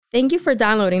Thank you for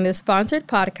downloading this sponsored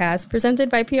podcast presented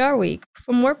by PR Week.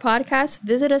 For more podcasts,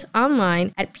 visit us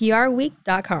online at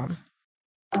prweek.com.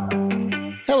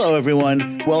 Hello,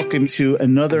 everyone. Welcome to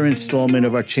another installment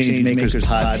of our Changemakers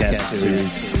podcast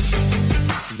series.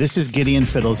 This is Gideon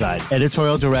Fiddleside,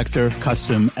 Editorial Director,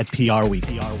 Custom at PR Week.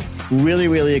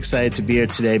 Really excited to be here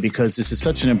today because this is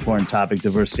such an important topic,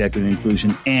 diversity, equity, and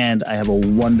inclusion, and I have a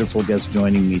wonderful guest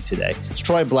joining me today. It's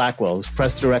Troy Blackwell, who's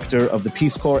Press Director of the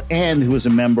Peace Corps and who is a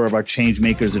member of our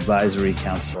Changemakers Advisory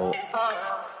Council.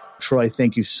 Troy,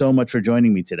 thank you so much for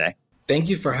joining me today. Thank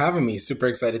you for having me. Super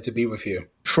excited to be with you.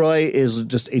 Troy is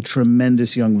just a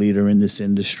tremendous young leader in this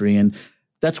industry, and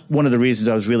that's one of the reasons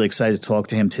I was really excited to talk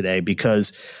to him today,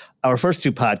 because our first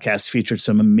two podcasts featured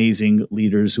some amazing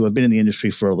leaders who have been in the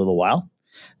industry for a little while.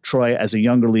 Troy, as a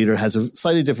younger leader, has a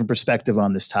slightly different perspective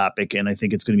on this topic, and I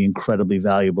think it's going to be incredibly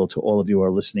valuable to all of you who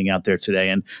are listening out there today.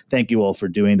 And thank you all for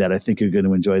doing that. I think you're going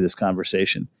to enjoy this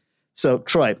conversation. So,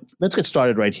 Troy, let's get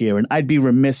started right here, and I'd be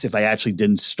remiss if I actually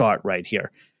didn't start right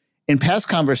here. In past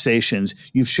conversations,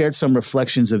 you've shared some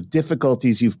reflections of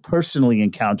difficulties you've personally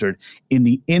encountered in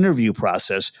the interview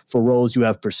process for roles you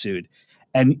have pursued.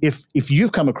 And if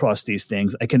you've come across these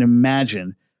things, I can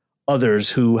imagine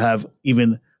others who have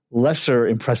even lesser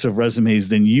impressive resumes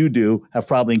than you do have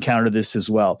probably encountered this as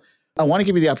well. I want to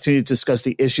give you the opportunity to discuss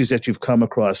the issues that you've come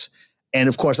across. And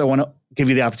of course, I want to give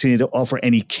you the opportunity to offer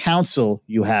any counsel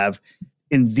you have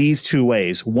in these two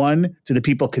ways. One, to the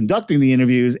people conducting the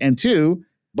interviews, and two,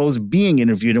 those being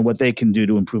interviewed and what they can do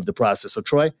to improve the process. So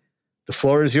Troy, the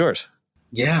floor is yours.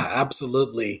 Yeah,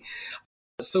 absolutely.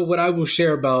 So what I will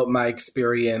share about my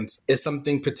experience is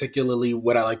something particularly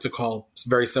what I like to call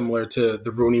very similar to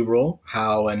the Rooney Rule,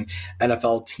 how in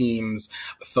NFL teams,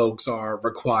 folks are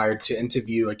required to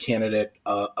interview a candidate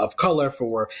of color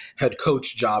for head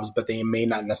coach jobs, but they may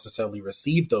not necessarily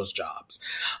receive those jobs.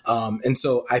 And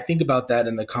so I think about that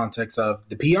in the context of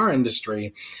the PR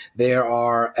industry. There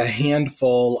are a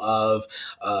handful of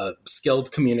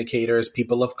skilled communicators,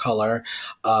 people of color,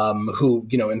 who,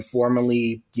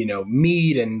 informally,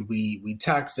 meet and we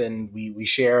text and we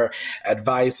share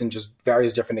advice and just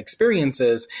various different experiences.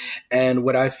 And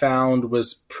what I found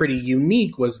was pretty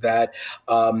unique was that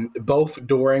both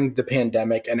during the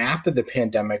pandemic and after the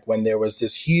pandemic, when there was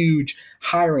this huge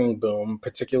hiring boom,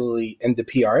 particularly in the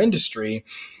PR industry,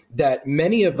 that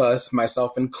many of us,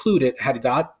 myself included, had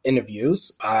got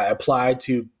interviews. I applied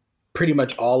to pretty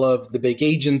much all of the big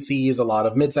agencies, a lot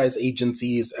of mid-sized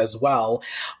agencies as well.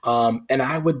 And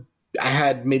I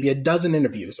had maybe a dozen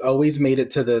interviews, always made it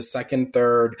to the second,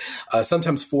 third,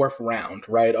 sometimes fourth round,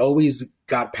 right? Always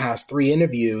got past 3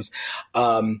 interviews,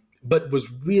 but was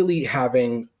really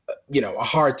having, a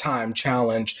hard time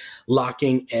challenge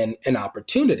locking in an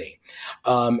opportunity.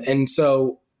 And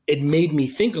so it made me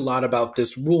think a lot about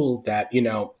this rule that,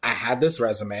 I had this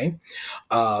resume,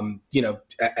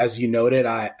 as you noted,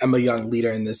 I am a young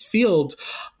leader in this field,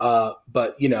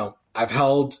 but, I've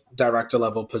held director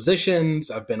level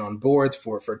positions. I've been on boards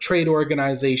for trade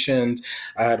organizations.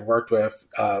 I had worked with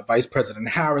Vice President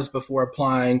Harris before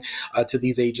applying to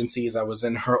these agencies. I was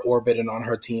in her orbit and on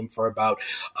her team for about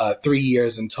 3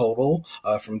 years in total,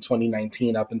 from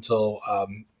 2019 up until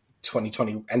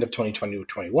 2020, end of 2020 to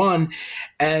 21.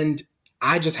 And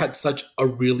I just had such a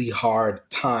really hard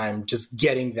time just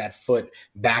getting that foot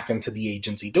back into the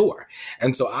agency door.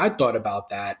 And so I thought about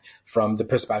that from the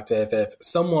perspective, if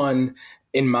someone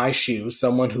in my shoes,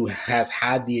 someone who has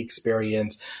had the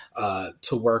experience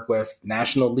to work with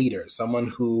national leaders, someone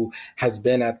who has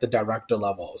been at the director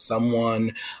level,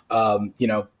 someone,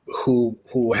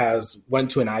 who has went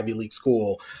to an Ivy League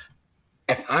school,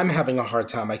 if I'm having a hard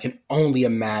time, I can only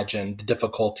imagine the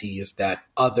difficulties that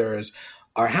others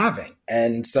are having.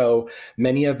 And so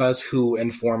many of us who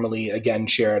informally, again,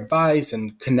 share advice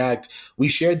and connect, we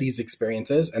shared these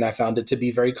experiences. And I found it to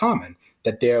be very common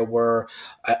that there were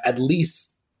at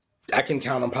least, I can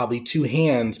count on probably 2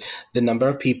 hands, the number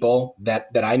of people that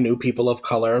I knew, people of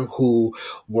color who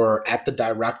were at the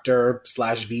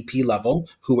director/VP level,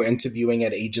 who were interviewing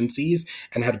at agencies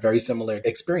and had very similar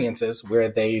experiences where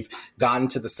they've gotten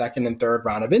to the second and third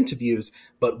round of interviews,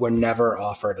 but were never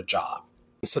offered a job.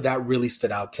 So that really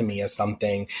stood out to me as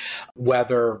something,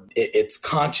 whether it's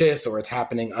conscious or it's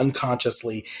happening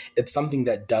unconsciously, it's something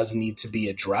that does need to be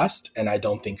addressed. And I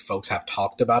don't think folks have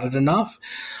talked about it enough.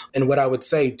 And what I would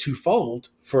say twofold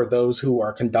for those who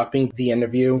are conducting the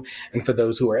interview and for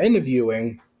those who are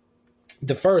interviewing,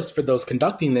 the first, for those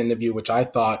conducting the interview, which I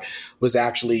thought was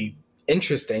actually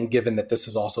interesting, given that this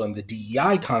is also in the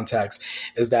DEI context,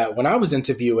 is that when I was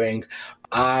interviewing,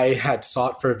 I had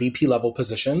sought for VP level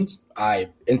positions. I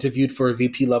interviewed for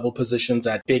VP level positions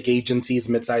at big agencies,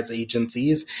 mid-sized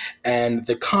agencies. And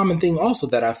the common thing also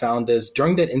that I found is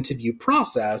during that interview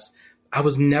process, I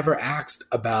was never asked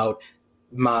about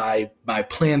my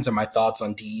plans or my thoughts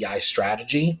on DEI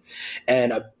strategy.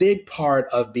 And a big part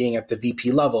of being at the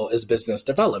VP level is business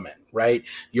development, right?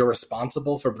 You're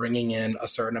responsible for bringing in a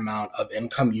certain amount of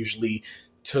income, usually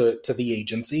to the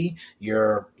agency.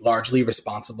 You're largely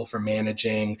responsible for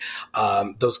managing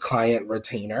those client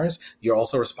retainers. You're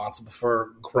also responsible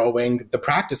for growing the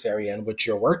practice area in which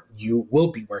you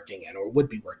will be working in or would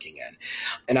be working in.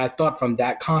 And I thought from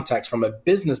that context, from a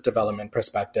business development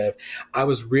perspective, I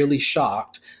was really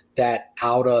shocked that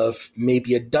out of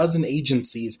maybe a dozen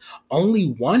agencies, only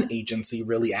one agency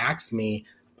really asked me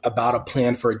about a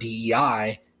plan for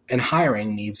DEI and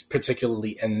hiring needs,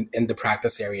 particularly in the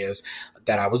practice areas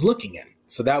that I was looking in.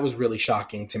 So that was really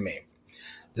shocking to me.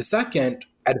 The second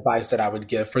advice that I would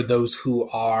give for those who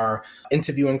are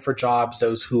interviewing for jobs,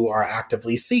 those who are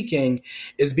actively seeking,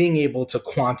 is being able to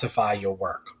quantify your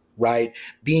work, right?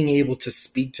 Being able to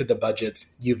speak to the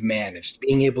budgets you've managed,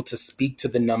 being able to speak to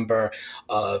the number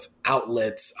of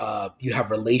outlets you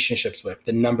have relationships with,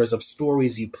 the numbers of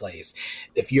stories you place.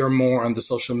 If you're more on the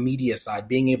social media side,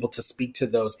 being able to speak to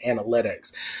those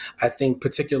analytics. I think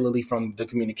particularly from the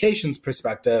communications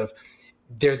perspective,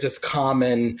 there's this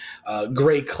common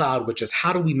gray cloud, which is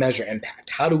how do we measure impact?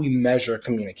 How do we measure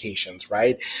communications,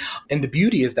 right? And the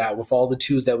beauty is that with all the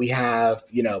tools that we have,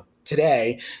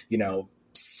 today,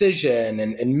 Cision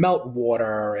and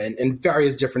Meltwater and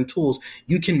various different tools,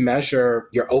 you can measure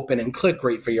your open and click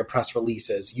rate for your press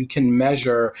releases. You can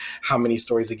measure how many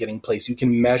stories are getting placed. You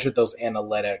can measure those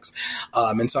analytics.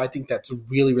 And so I think that's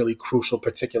really, really crucial,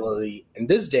 particularly in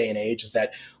this day and age, is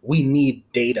that we need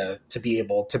data to be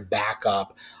able to back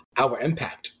up our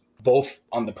impact, both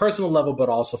on the personal level, but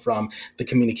also from the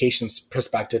communications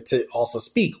perspective to also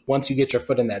speak. Once you get your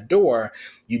foot in that door,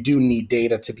 you do need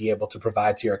data to be able to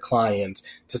provide to your clients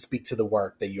to speak to the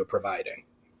work that you're providing.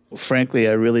 Frankly,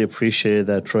 I really appreciated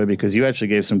that, Troy, because you actually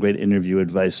gave some great interview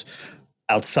advice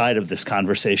outside of this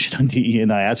conversation on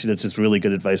DE&I. Actually, that's just really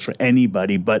good advice for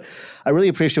anybody. But I really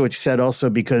appreciate what you said also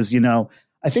because,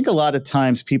 I think a lot of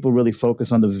times people really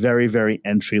focus on the very, very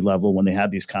entry level when they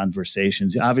have these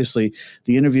conversations. Obviously,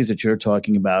 the interviews that you're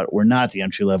talking about were not the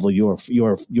entry level.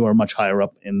 You're much higher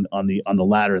up on the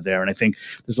ladder there. And I think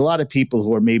there's a lot of people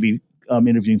who are maybe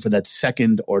interviewing for that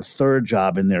second or third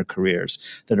job in their careers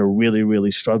that are really,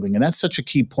 really struggling. And that's such a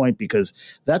key point because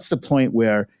that's the point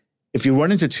where if you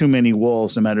run into too many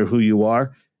walls, no matter who you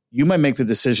are, you might make the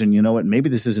decision, you know what,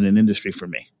 maybe this isn't an industry for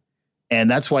me. And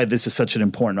that's why this is such an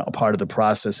important part of the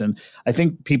process. And I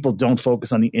think people don't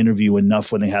focus on the interview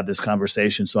enough when they have this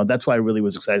conversation. So that's why I really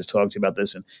was excited to talk to you about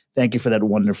this. And thank you for that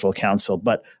wonderful counsel.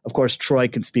 But of course, Troy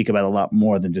can speak about a lot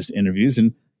more than just interviews.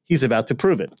 And he's about to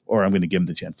prove it, or I'm going to give him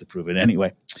the chance to prove it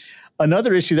anyway.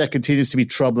 Another issue that continues to be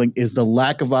troubling is the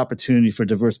lack of opportunity for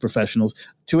diverse professionals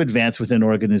to advance within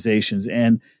organizations.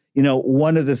 And,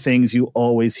 one of the things you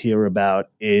always hear about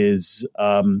is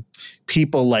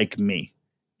people like me.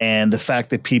 And the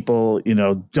fact that people,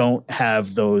 don't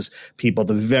have those people,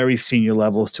 the very senior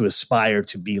levels to aspire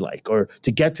to be like or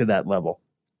to get to that level.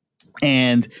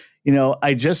 And,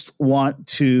 I just want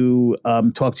to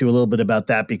talk to you a little bit about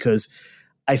that because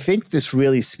I think this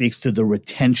really speaks to the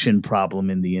retention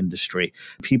problem in the industry.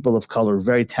 People of color,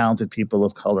 very talented people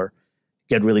of color,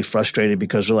 get really frustrated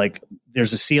because they're like,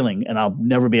 there's a ceiling and I'll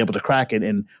never be able to crack it.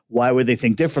 And why would they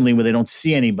think differently when they don't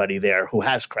see anybody there who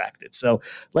has cracked it? So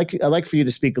I'd like for you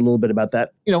to speak a little bit about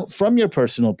that, from your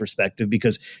personal perspective,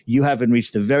 because you haven't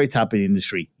reached the very top of the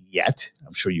industry yet.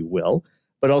 I'm sure you will,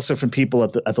 but also from people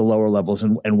at the lower levels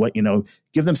and what,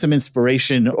 give them some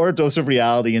inspiration or a dose of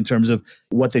reality in terms of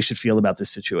what they should feel about this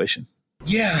situation.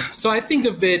 Yeah. So I think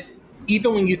of it,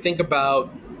 even when you think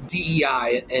about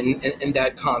DEI in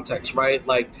that context, right?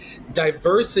 Like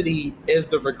diversity is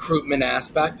the recruitment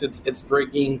aspect. It's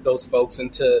bringing those folks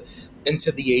into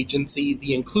the agency.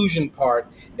 The inclusion part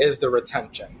is the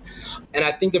retention. And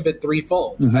I think of it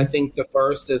threefold. Mm-hmm. I think the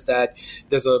first is that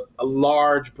there's a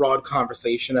large, broad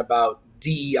conversation about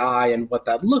DEI and what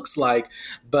that looks like.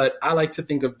 But I like to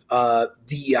think of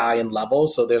DEI in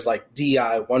levels. So there's like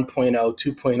DEI 1.0,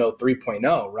 2.0,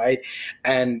 3.0, right?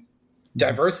 And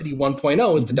diversity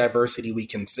 1.0 is the diversity we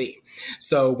can see.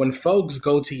 So when folks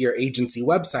go to your agency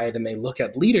website and they look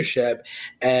at leadership,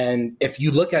 and if you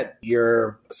look at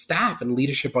your staff and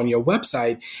leadership on your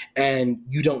website and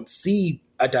you don't see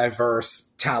a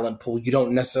diverse talent pool. You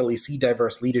don't necessarily see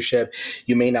diverse leadership.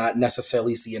 You may not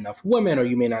necessarily see enough women, or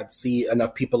you may not see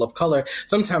enough people of color.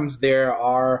 Sometimes there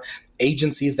are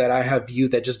agencies that I have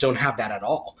viewed that just don't have that at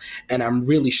all. And I'm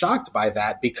really shocked by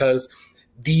that, because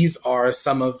these are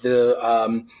some of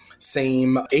the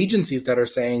same agencies that are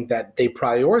saying that they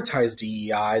prioritize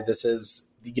DEI. This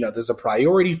is a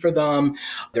priority for them.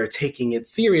 They're taking it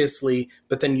seriously.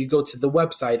 But then you go to the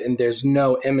website and there's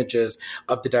no images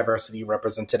of the diversity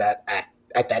represented at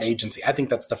that agency. I think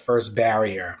that's the first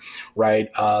barrier, right?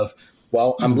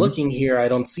 I'm looking here, I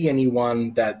don't see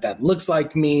anyone that looks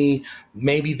like me.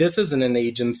 Maybe this isn't an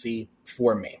agency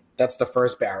for me. That's the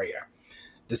first barrier.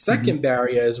 The second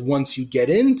barrier is, once you get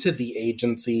into the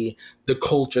agency, the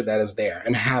culture that is there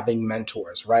and having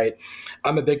mentors, right?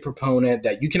 I'm a big proponent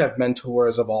that you can have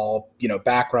mentors of all,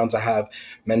 backgrounds. I have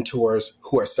mentors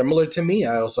who are similar to me.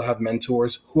 I also have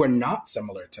mentors who are not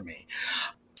similar to me.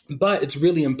 But it's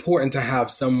really important to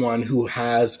have someone who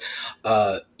has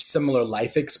a similar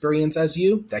life experience as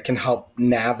you, that can help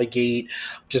navigate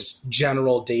just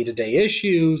general day-to-day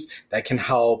issues, that can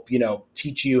help,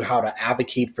 teach you how to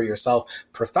advocate for yourself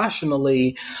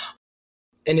professionally.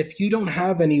 And if you don't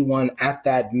have anyone at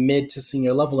that mid to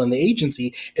senior level in the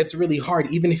agency, it's really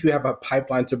hard. Even if you have a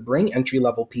pipeline to bring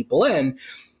entry-level people in,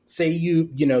 say you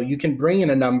can bring in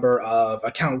a number of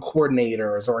account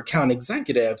coordinators or account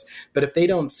executives, but if they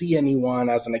don't see anyone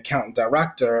as an account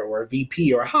director or a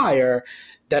VP or higher,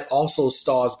 that also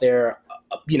stalls their,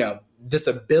 this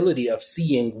ability of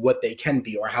seeing what they can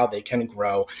be or how they can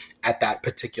grow at that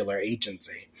particular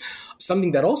agency.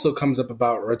 Something that also comes up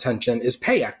about retention is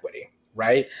pay equity,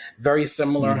 right? Very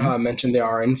similar how I mentioned there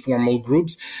are informal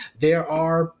groups. There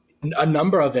are a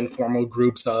number of informal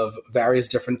groups of various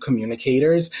different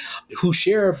communicators who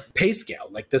share pay scale.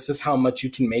 Like, this is how much you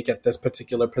can make at this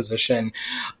particular position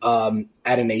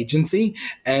at an agency.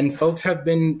 And folks have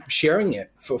been sharing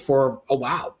it for a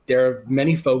while. There are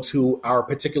many folks who are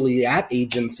particularly at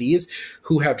agencies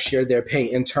who have shared their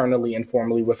pay internally and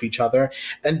formally with each other.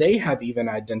 And they have even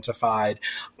identified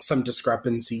some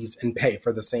discrepancies in pay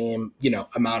for the same,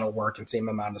 amount of work and same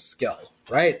amount of skill.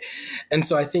 Right. And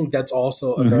so I think that's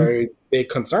also a very big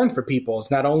concern for people.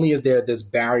 Is not only is there this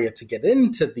barrier to get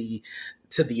into the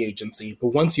agency, but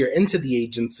once you're into the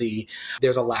agency,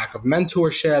 there's a lack of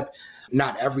mentorship.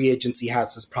 Not every agency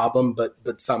has this problem,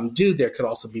 but some do. There could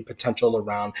also be potential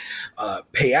around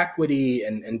pay equity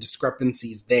and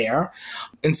discrepancies there.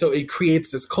 And so it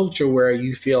creates this culture where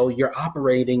you feel you're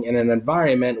operating in an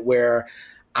environment where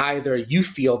either you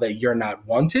feel that you're not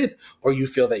wanted or you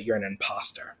feel that you're an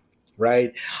imposter.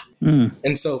 Right.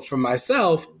 And so for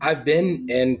myself, I've been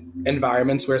in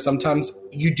environments where sometimes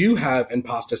you do have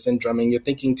imposter syndrome and you're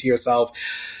thinking to yourself,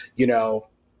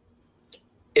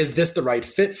 is this the right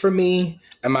fit for me?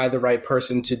 Am I the right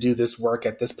person to do this work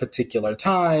at this particular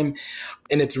time?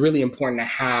 And it's really important to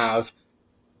have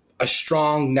a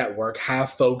strong network,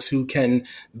 have folks who can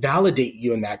validate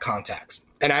you in that context.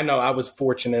 And I know I was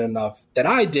fortunate enough that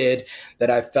I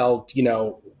felt,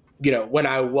 when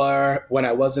I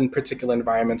was in particular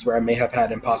environments where I may have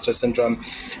had imposter syndrome,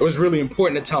 it was really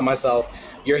important to tell myself,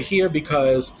 you're here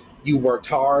because you worked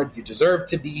hard, you deserve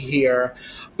to be here,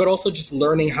 but also just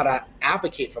learning how to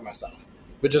advocate for myself,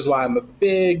 which is why I'm a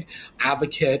big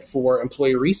advocate for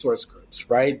employee resource groups,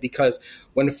 right? Because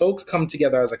when folks come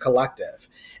together as a collective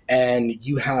and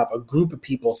you have a group of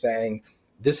people saying,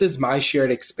 this is my shared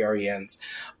experience,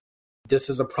 this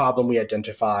is a problem we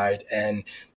identified, and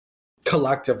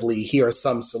collectively, here are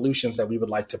some solutions that we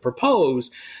would like to propose,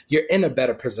 you're in a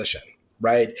better position,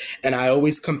 right? And I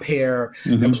always compare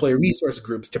employee resource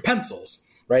groups to pencils,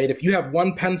 right? If you have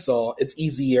one pencil, it's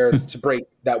easier to break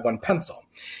that one pencil.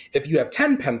 If you have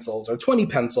 10 pencils or 20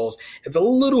 pencils, it's a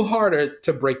little harder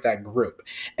to break that group.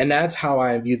 And that's how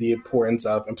I view the importance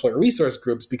of employee resource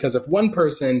groups, because if one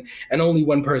person and only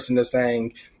one person is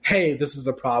saying, hey, this is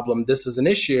a problem, this is an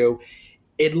issue,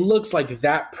 it looks like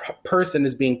that person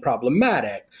is being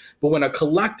problematic. But when a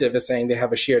collective is saying they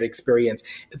have a shared experience,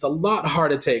 it's a lot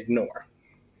harder to ignore.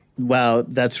 Wow,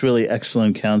 that's really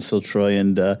excellent counsel, Troy.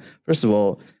 And first of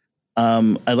all,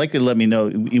 I'd like you to let me know,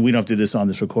 we don't have to do this on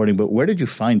this recording, but where did you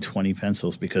find 20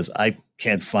 pencils? Because I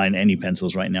can't find any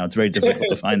pencils right now. It's very difficult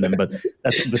to find them, but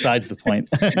that's besides the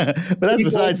point.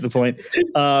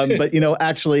 But,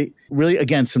 actually, really,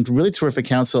 again, some really terrific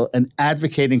counsel and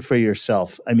advocating for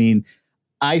yourself. I mean,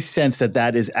 I sense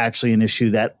that is actually an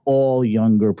issue that all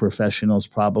younger professionals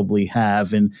probably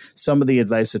have. And some of the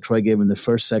advice that Troy gave in the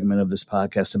first segment of this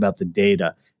podcast about the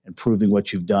data and proving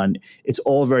what you've done, it's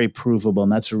all very provable.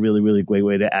 And that's a really, really great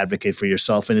way to advocate for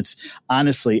yourself. And it's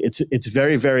honestly, it's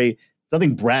very, very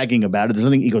nothing bragging about it. There's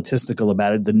nothing egotistical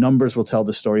about it. The numbers will tell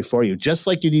the story for you. Just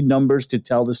like you need numbers to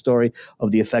tell the story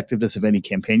of the effectiveness of any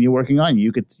campaign you're working on,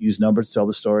 you could use numbers to tell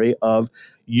the story of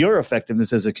your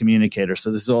effectiveness as a communicator.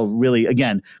 So this is all really,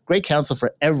 again, great counsel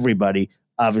for everybody,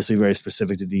 obviously very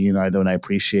specific to DE&I, though, and I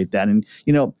appreciate that. And,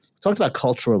 talked about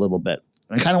culture a little bit.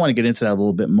 I kind of want to get into that a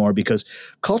little bit more because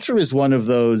culture is one of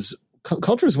those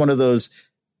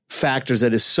factors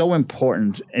that is so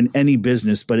important in any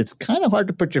business, but it's kind of hard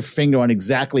to put your finger on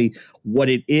exactly what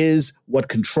it is, what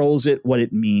controls it, what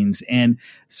it means. And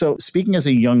so speaking as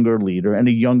a younger leader and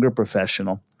a younger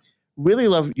professional, really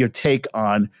love your take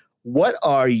on what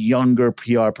are younger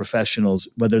PR professionals,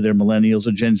 whether they're millennials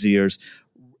or Gen Zers,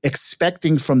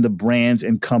 expecting from the brands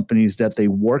and companies that they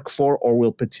work for or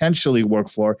will potentially work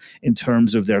for in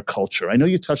terms of their culture. I know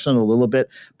you touched on it a little bit,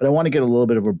 but I want to get a little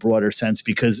bit of a broader sense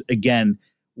because, again,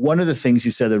 one of the things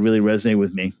you said that really resonated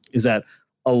with me is that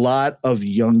a lot of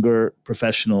younger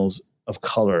professionals of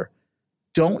color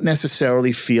don't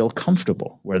necessarily feel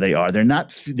comfortable where they are. They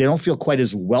don't feel quite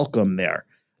as welcome there.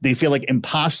 They feel like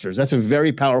imposters. That's a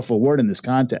very powerful word in this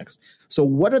context. So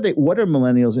what are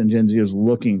millennials and Gen Zers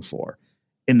looking for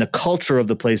in the culture of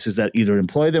the places that either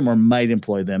employ them or might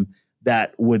employ them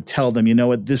that would tell them, you know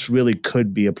what, this really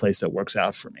could be a place that works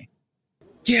out for me?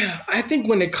 Yeah, I think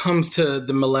when it comes to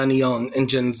the millennial and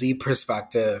Gen Z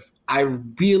perspective, I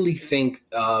really think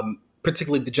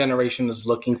particularly the generation is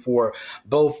looking for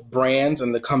both brands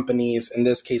and the companies, in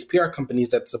this case, PR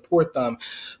companies that support them,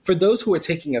 for those who are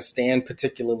taking a stand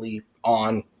particularly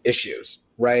on issues,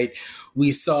 right?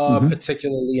 We saw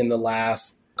particularly in the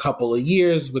last couple of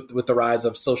years with the rise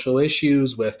of social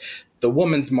issues, with the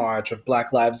Women's March, with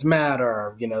Black Lives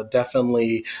Matter,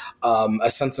 definitely a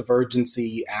sense of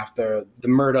urgency after the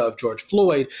murder of George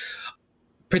Floyd.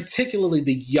 Particularly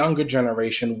the younger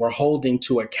generation were holding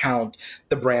to account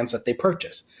the brands that they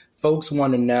purchase. Folks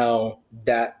want to know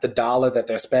that the dollar that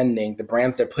they're spending, the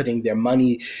brands they're putting their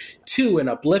money to and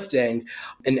uplifting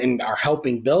and are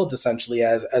helping build essentially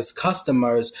as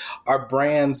customers are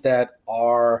brands that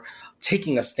are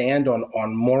taking a stand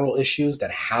on moral issues,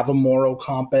 that have a moral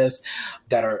compass,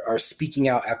 that are speaking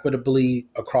out equitably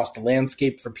across the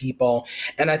landscape for people.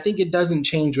 And I think it doesn't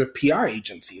change with PR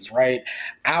agencies, right?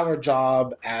 Our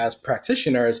job as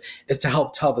practitioners is to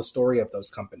help tell the story of those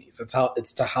companies.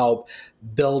 It's to help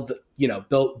build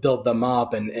them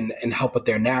up and help with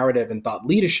their narrative and thought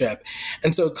leadership.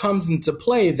 And so it comes into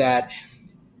play that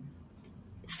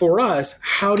for us,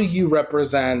 how do you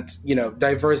represent,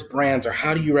 diverse brands, or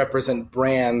how do you represent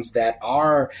brands that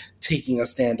are taking a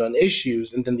stand on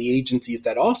issues, and then the agencies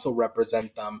that also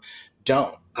represent them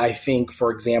don't? I think,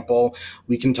 for example,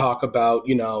 we can talk about,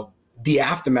 the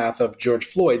aftermath of George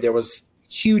Floyd. There was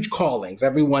huge callings.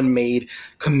 Everyone made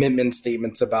commitment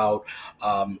statements about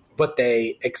what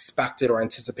they expected or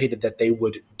anticipated that they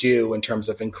would do in terms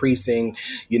of increasing,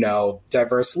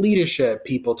 diverse leadership.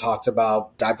 People talked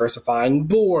about diversifying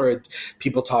boards.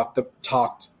 People talked, a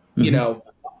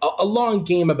long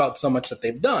game about so much that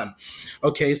they've done.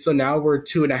 Okay, so now we're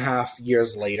 2.5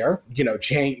 years later,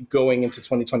 going into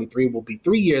 2023 will be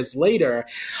 3 years later,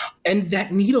 and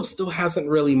that needle still hasn't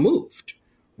really moved.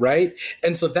 Right.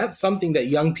 And so that's something that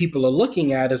young people are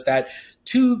looking at, is that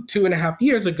 2.5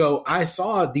 years ago, I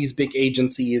saw these big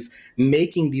agencies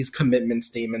making these commitment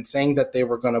statements saying that they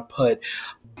were going to put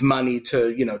money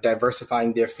to,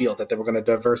 diversifying their field, that they were going to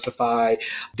diversify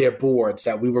their boards,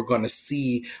 that we were going to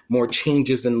see more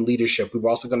changes in leadership. We were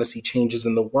also going to see changes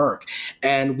in the work.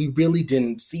 And we really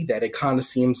didn't see that. It kind of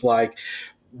seems like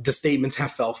the statements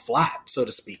have fell flat, so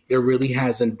to speak. There really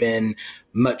hasn't been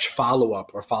much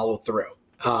follow-up or follow-through.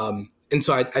 And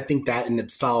so I think that in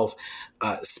itself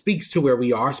speaks to where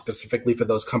we are specifically for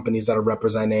those companies that are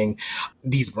representing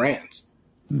these brands.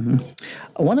 Mm-hmm.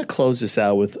 I want to close this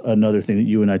out with another thing that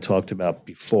you and I talked about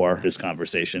before this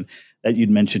conversation that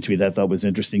you'd mentioned to me that I thought was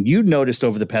interesting. You noticed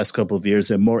over the past couple of years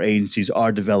that more agencies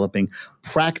are developing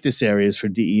practice areas for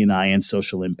DE&I and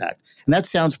social impact. And that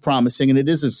sounds promising, and it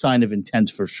is a sign of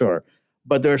intent for sure.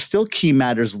 But there are still key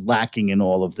matters lacking in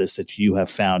all of this that you have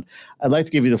found. I'd like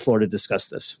to give you the floor to discuss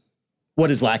this. What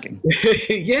is lacking?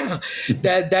 Yeah,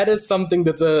 that is something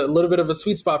that's a little bit of a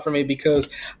sweet spot for me, because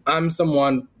I'm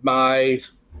someone, my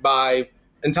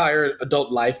entire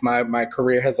adult life, my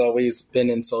career has always been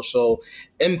in social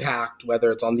impact,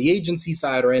 whether it's on the agency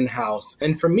side or in-house.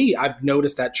 And for me, I've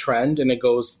noticed that trend, and it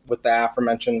goes with the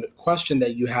aforementioned question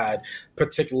that you had,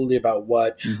 particularly about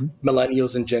what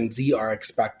millennials and Gen Z are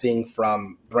expecting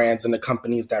from brands and the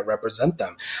companies that represent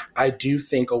them. I do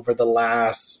think over the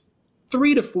last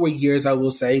 3 to 4 years, I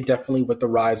will say, definitely with the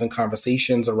rise in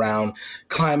conversations around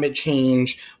climate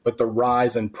change, with the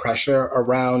rise in pressure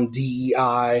around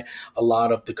DEI, a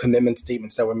lot of the commitment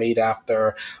statements that were made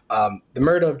after the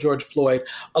murder of George Floyd,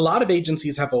 a lot of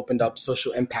agencies have opened up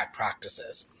social impact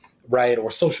practices, right?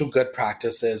 Or social good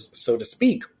practices, so to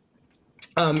speak.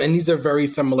 And these are very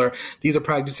similar. These are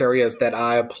practice areas that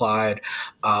I applied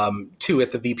to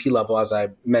at the VP level, as I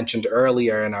mentioned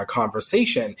earlier in our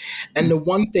conversation. And the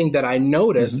one thing that I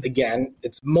noticed, again,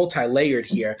 it's multi-layered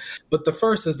here, but the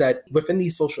first is that within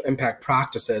these social impact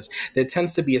practices, there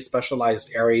tends to be a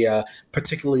specialized area,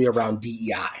 particularly around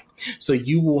DEI. So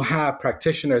you will have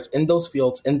practitioners in those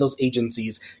fields, in those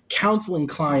agencies, counseling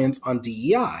clients on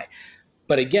DEI.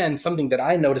 But again, something that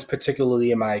I noticed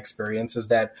particularly in my experience is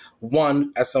that,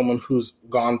 one, as someone who's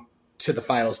gone to the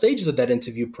final stages of that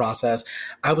interview process,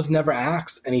 I was never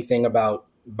asked anything about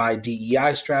my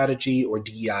DEI strategy or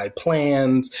DEI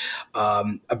plans,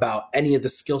 about any of the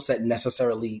skill set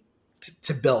necessarily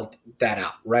to build that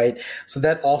out, right? So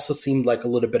that also seemed like a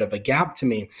little bit of a gap to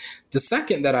me. The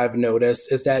second that I've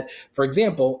noticed is that, for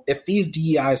example, if these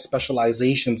DEI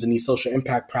specializations and these social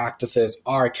impact practices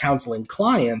are counseling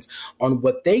clients on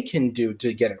what they can do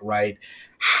to get it right,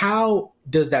 how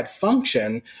does that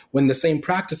function when the same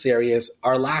practice areas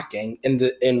are lacking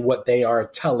in what they are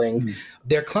telling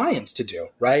their clients to do,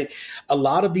 right? A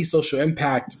lot of these social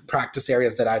impact practice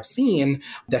areas that I've seen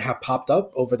that have popped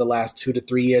up over the last 2 to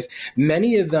 3 years,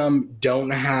 many of them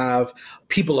don't have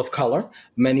people of color.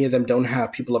 Many of them don't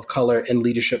have people of color in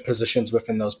leadership positions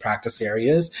within those practice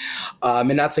areas.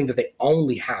 And not saying that they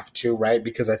only have to, right?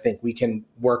 Because I think we can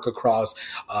work across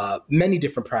many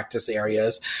different practice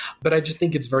areas. But I just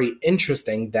think it's very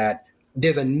interesting that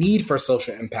there's a need for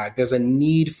social impact. There's a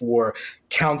need for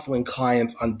counseling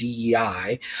clients on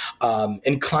DEI.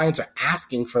 And clients are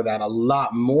asking for that a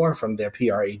lot more from their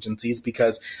PR agencies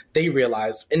because they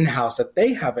realize in-house that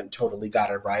they haven't totally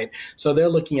got it right. So they're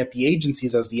looking at the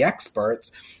agencies as the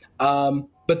experts.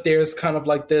 But there's kind of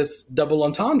like this double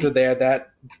entendre there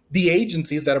that the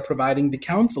agencies that are providing the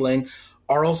counseling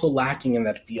are also lacking in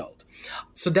that field.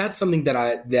 So that's something that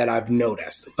I've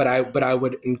noticed, but I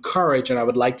would encourage and I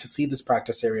would like to see this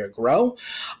practice area grow.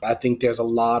 I think there's a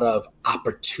lot of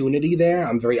opportunity there.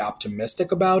 I'm very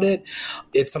optimistic about it.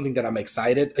 It's something that I'm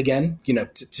excited again, to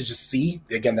just see.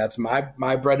 Again, that's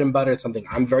my bread and butter. It's something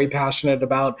I'm very passionate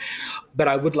about. But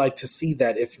I would like to see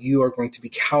that if you are going to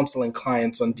be counseling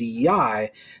clients on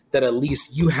DEI, that at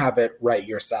least you have it right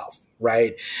yourself,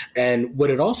 right? And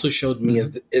what it also showed me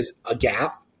is a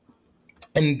gap.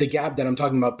 And the gap that I'm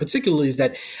talking about particularly is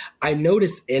that I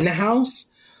notice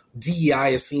in-house,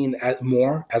 DEI is seen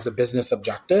more as a business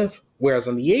objective, whereas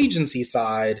on the agency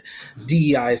side,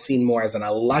 DEI is seen more as an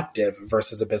elective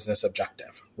versus a business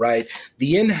objective, right?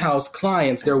 The in-house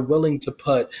clients, they're willing to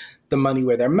put the money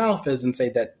where their mouth is and say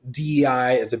that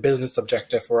DEI is a business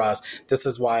objective for us. This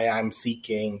is why I'm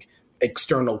seeking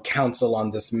external counsel on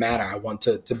this matter. I want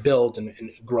to build and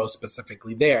grow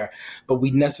specifically there. But we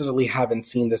necessarily haven't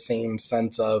seen the same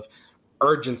sense of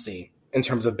urgency in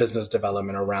terms of business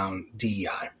development around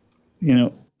DEI.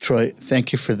 Troy,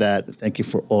 thank you for that. Thank you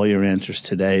for all your answers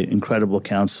today. Incredible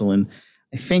counsel. And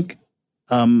I think,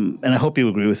 and I hope you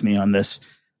agree with me on this,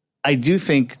 I do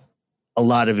think a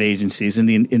lot of agencies in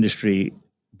the industry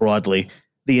broadly,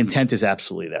 the intent is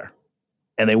absolutely there.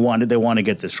 And they want to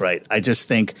get this right. I just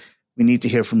think we need to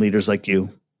hear from leaders like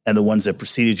you and the ones that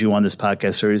preceded you on this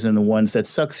podcast series and the ones that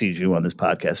succeed you on this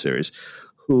podcast series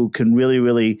who can really,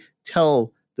 really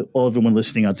tell everyone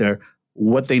listening out there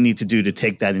what they need to do to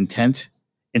take that intent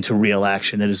into real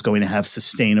action that is going to have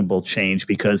sustainable change.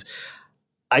 Because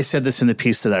I said this in the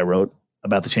piece that I wrote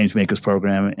about the Changemakers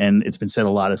program, and it's been said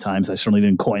a lot of times. I certainly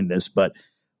didn't coin this, but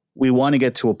we want to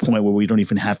get to a point where we don't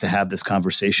even have to have this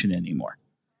conversation anymore.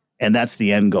 And that's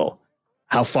the end goal.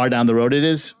 How far down the road it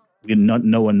is,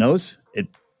 no one knows. It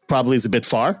probably is a bit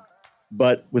far,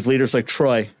 but with leaders like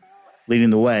Troy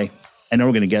leading the way, I know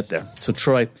we're going to get there. So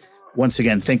Troy, once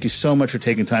again, thank you so much for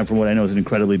taking time from what I know is an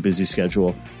incredibly busy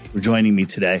schedule for joining me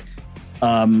today.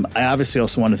 I obviously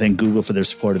also want to thank Google for their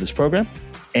support of this program.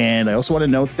 And I also want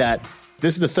to note that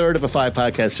this is the third of a 5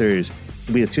 podcast series.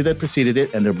 We have 2 that preceded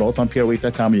it, and they're both on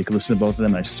PRweek.com, and you can listen to both of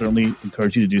them. I certainly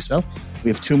encourage you to do so.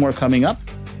 We have 2 more coming up,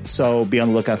 so be on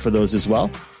the lookout for those as well.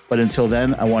 But until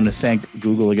then, I want to thank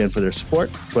Google again for their support.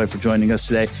 Troy for joining us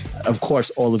today. Of course,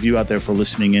 all of you out there for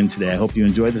listening in today. I hope you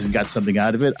enjoyed this and got something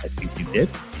out of it. I think you did.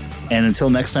 And until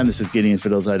next time, this is Gideon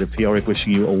Fidelzide of PR Week,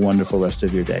 wishing you a wonderful rest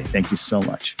of your day. Thank you so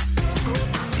much.